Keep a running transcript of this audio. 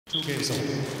Okay, so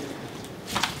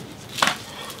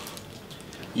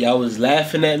y'all was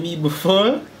laughing at me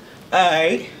before?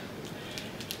 Alright.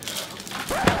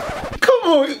 Come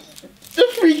on. The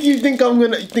freak you think I'm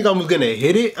gonna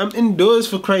hit it? I'm indoors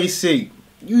for Christ's sake.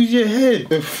 Use your head.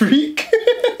 The freak.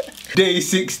 Day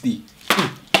 60.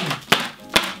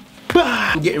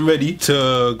 I'm getting ready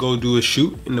to go do a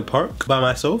shoot in the park by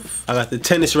myself. I got the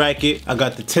tennis racket, I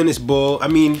got the tennis ball.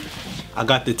 I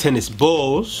got the tennis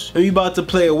balls. And we about to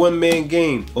play a one-man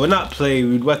game. Or not play,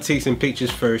 we about to take some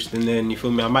pictures first, and then, you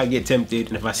feel me, I might get tempted.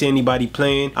 And if I see anybody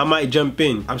playing, I might jump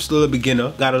in. I'm still a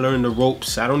beginner, gotta learn the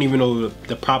ropes. I don't even know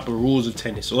the proper rules of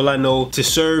tennis. All I know, to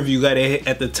serve, you gotta hit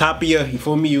at the top of you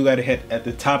feel me, you gotta hit at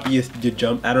the top of your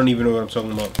jump. I don't even know what I'm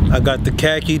talking about. I got the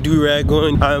khaki do-rag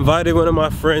on. I invited one of my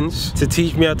friends to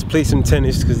teach me how to play some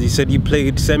tennis, because he said he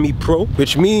played semi-pro,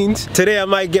 which means today I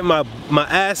might get my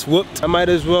ass whooped. I might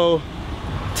as well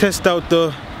test out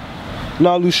the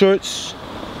Nalu shorts.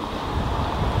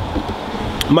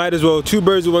 Might as well, 2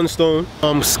 birds with 1 stone.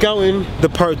 I'm scouting the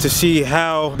park to see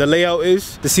how the layout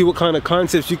is, to see what kind of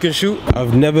concepts you can shoot.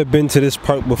 I've never been to this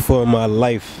park before in my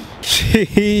life.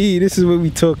 This is what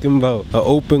we talking about. An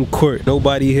open court,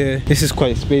 nobody here. This is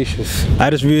quite spacious.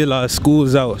 I just realized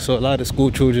school's out, so a lot of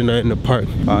school children are in the park.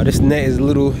 This net is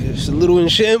it's a little in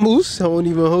shambles. I won't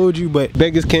even hold you, but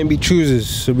beggars can't be choosers,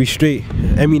 so be straight.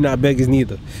 I mean, not beggars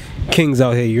neither. Kings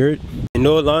out here, you heard? In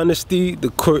all honesty, the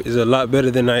court is a lot better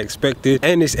than I expected,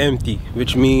 and it's empty,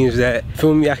 which means that,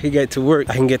 feel me, I can get to work.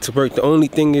 The only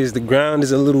thing is the ground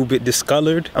is a little bit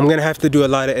discolored. I'm gonna have to do a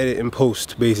lot of edit and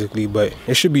post, basically, but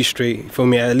it should be straight. Feel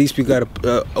me? At least we got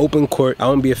a open court. I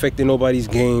won't be affecting nobody's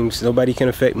games. Nobody can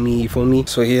affect me, you feel me?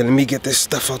 So here, let me get this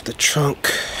stuff out the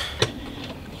trunk.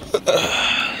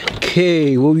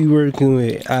 Okay, what we working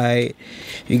with? Alright,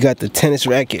 you got the tennis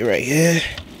racket right here.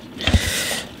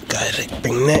 Gotta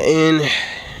bring that in.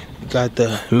 Got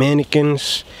the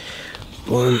mannequins.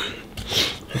 Boom.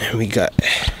 And we got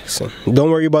some.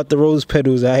 Don't worry about the rose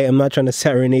petals. I'm not trying to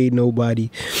serenade nobody.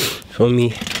 Feel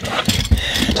me?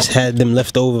 I just had them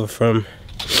left over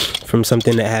from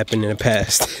something that happened in the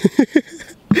past.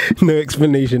 No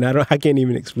explanation. I can't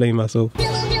even explain myself.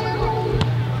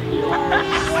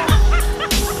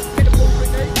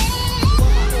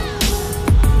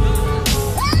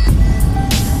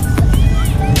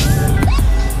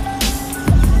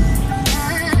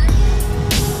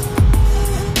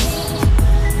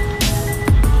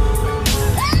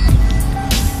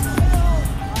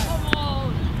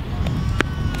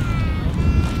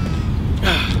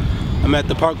 I'm at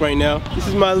the park right now. This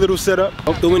is my little setup.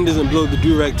 Hope the wind doesn't blow the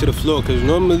do-rag to the floor, because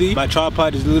normally my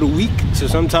tripod is a little weak, so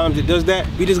sometimes it does that.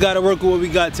 We just gotta work with what we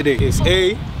got today. It's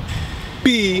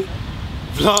A.B.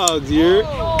 Vlogs, you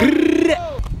heard?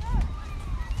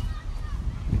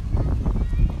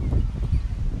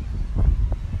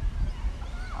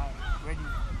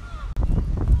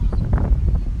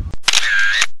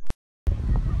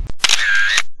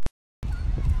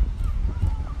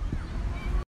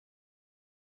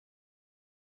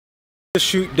 The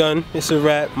shoot done, it's a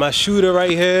wrap. My shooter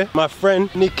right here, my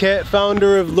friend Nick Cat,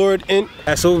 founder of Lord Int.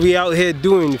 That's what we out here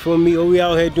doing, you feel me? All we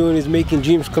out here doing is making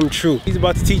dreams come true. He's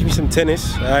about to teach me some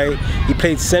tennis, alright? He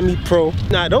played semi-pro.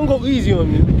 Nah, don't go easy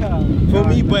on me, feel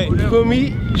me? But, you feel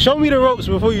me? Show me the ropes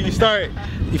before you start,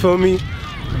 you feel me?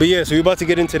 But yeah, so we're about to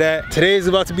get into that. Today is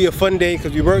about to be a fun day,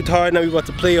 because we worked hard, now we're about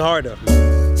to play harder.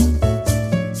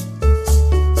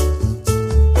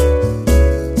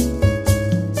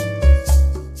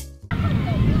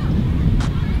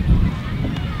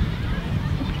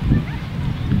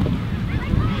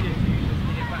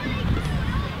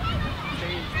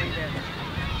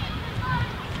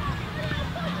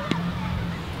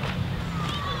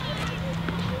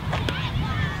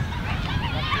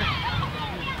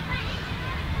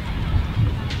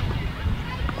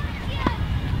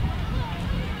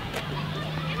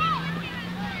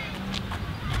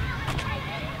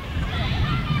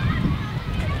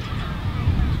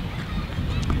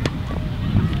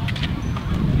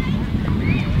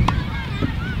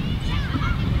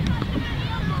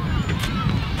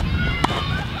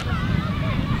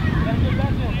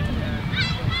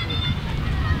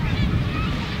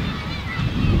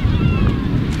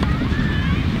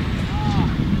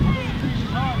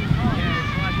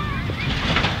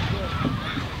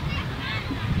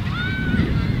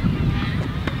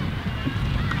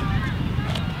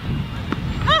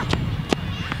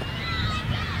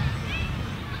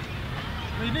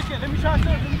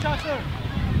 Let me try serve.